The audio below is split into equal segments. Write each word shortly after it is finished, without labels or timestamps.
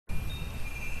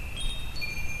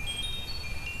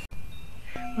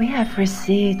We have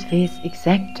received these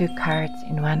exact 2 cards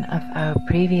in one of our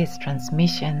previous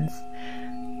transmissions,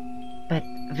 but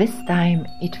this time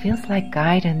it feels like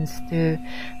guidance to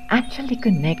actually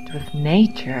connect with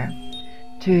nature,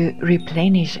 to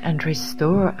replenish and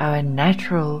restore our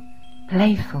natural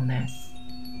playfulness,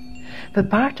 the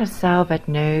part of self that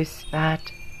knows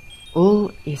that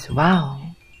all is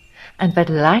well and that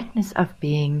lightness of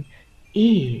being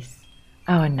is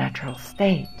our natural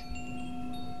state.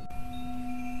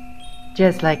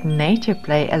 Just like nature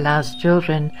play allows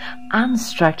children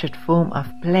unstructured form of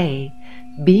play,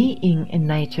 being in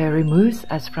nature removes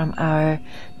us from our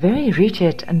very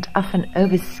rigid and often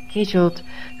overscheduled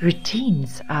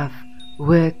routines of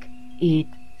work, eat,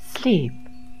 sleep.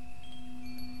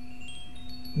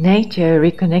 Nature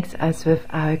reconnects us with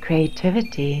our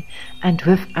creativity and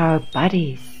with our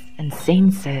bodies and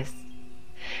senses.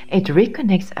 It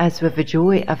reconnects us with the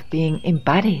joy of being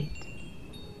embodied,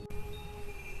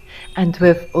 and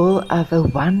with all of the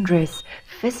wondrous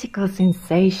physical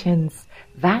sensations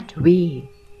that we,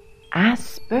 as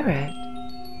spirit,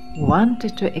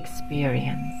 wanted to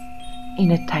experience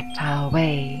in a tactile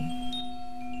way.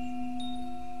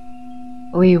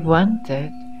 We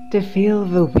wanted to feel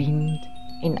the wind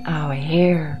in our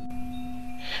hair,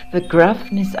 the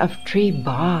gruffness of tree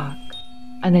bark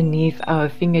underneath our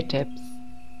fingertips,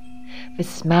 the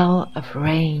smell of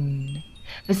rain,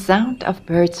 the sound of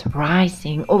birds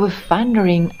rising or the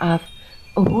thundering of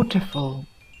a waterfall.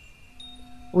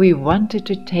 We wanted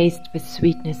to taste the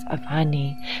sweetness of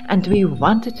honey, and we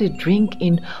wanted to drink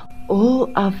in all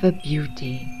of the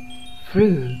beauty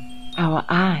through our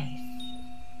eyes.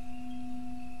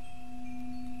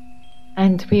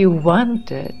 And we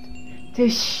wanted to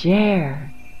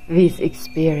share these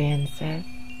experiences.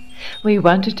 We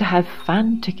wanted to have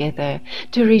fun together,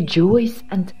 to rejoice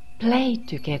and play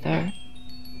together.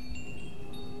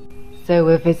 So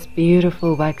with this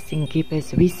beautiful waxing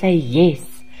gibbous, we say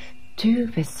yes to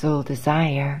the soul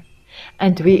desire,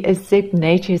 and we accept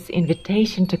nature's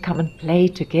invitation to come and play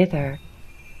together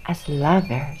as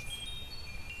lovers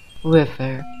with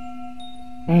her.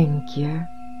 Thank you.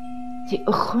 Ti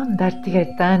okhondar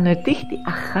tigertano tihti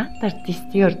ahantar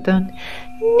tistiorton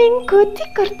ninko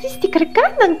tikartisti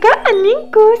karkananka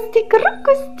aninko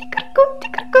stikarko stikarko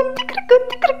tikarko tikarko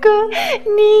tikarko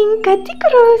ninka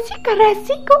tikro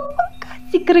sikarasiko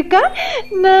sikarka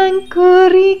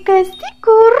nankuri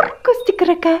stikurko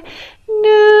stikarka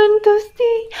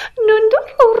nuntosti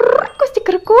nundurko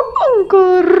stikarko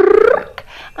onkurk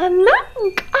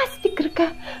anank astikarka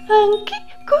anki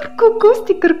Kurko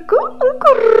stikrko,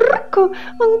 unkurko,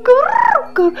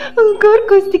 unkurko,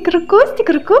 unkurko stikrko,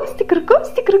 stikrko, stikrko,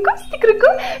 stikrko, stikrko,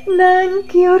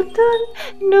 nanki orton,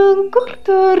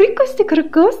 nunkurto, riko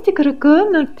stikrko, stikrko,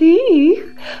 nartih,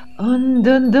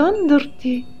 ondon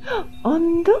dorti,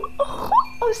 ondo ojo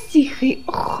osihi,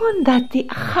 ochondati,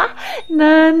 aha,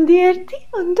 nandirti,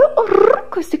 ondo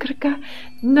orko stikrka,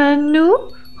 nanu,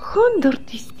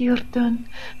 Hondortisti orton,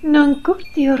 non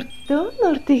corti orton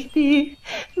ortisti,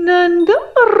 nando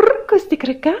orcosti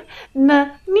creca,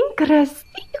 na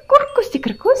ninkrasti, corcosti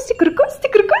crecosti, crecosti,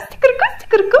 crecosti, crecosti,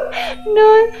 creco,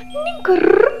 non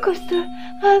nincorcosta,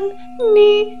 an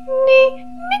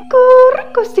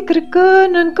nincorcosti creco,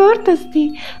 non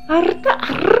cortasti,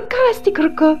 arcasti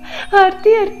creco,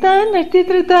 arti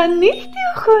tretan, nichti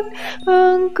ochon,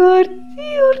 ancorti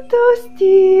orto,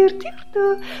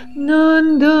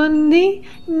 non donni,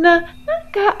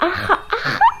 nanka, aha,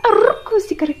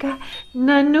 arcosti creca,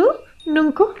 nanu,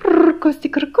 non corcosti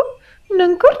creco,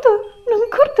 non corto,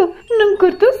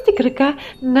 sticreca,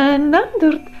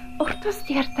 nanandurt,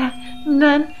 ortostierta,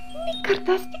 nan,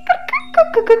 nicartasti,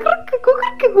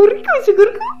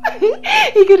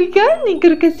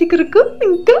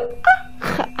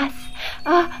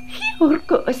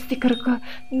 Hiurko ostikrko,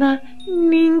 na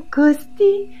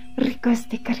ninkosti,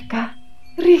 rikosti karka,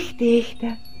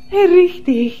 richtigte.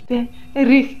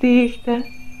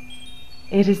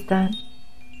 It is done.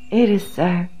 It is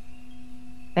so.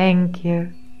 Thank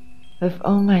you. With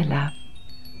all my love,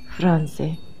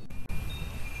 Francie.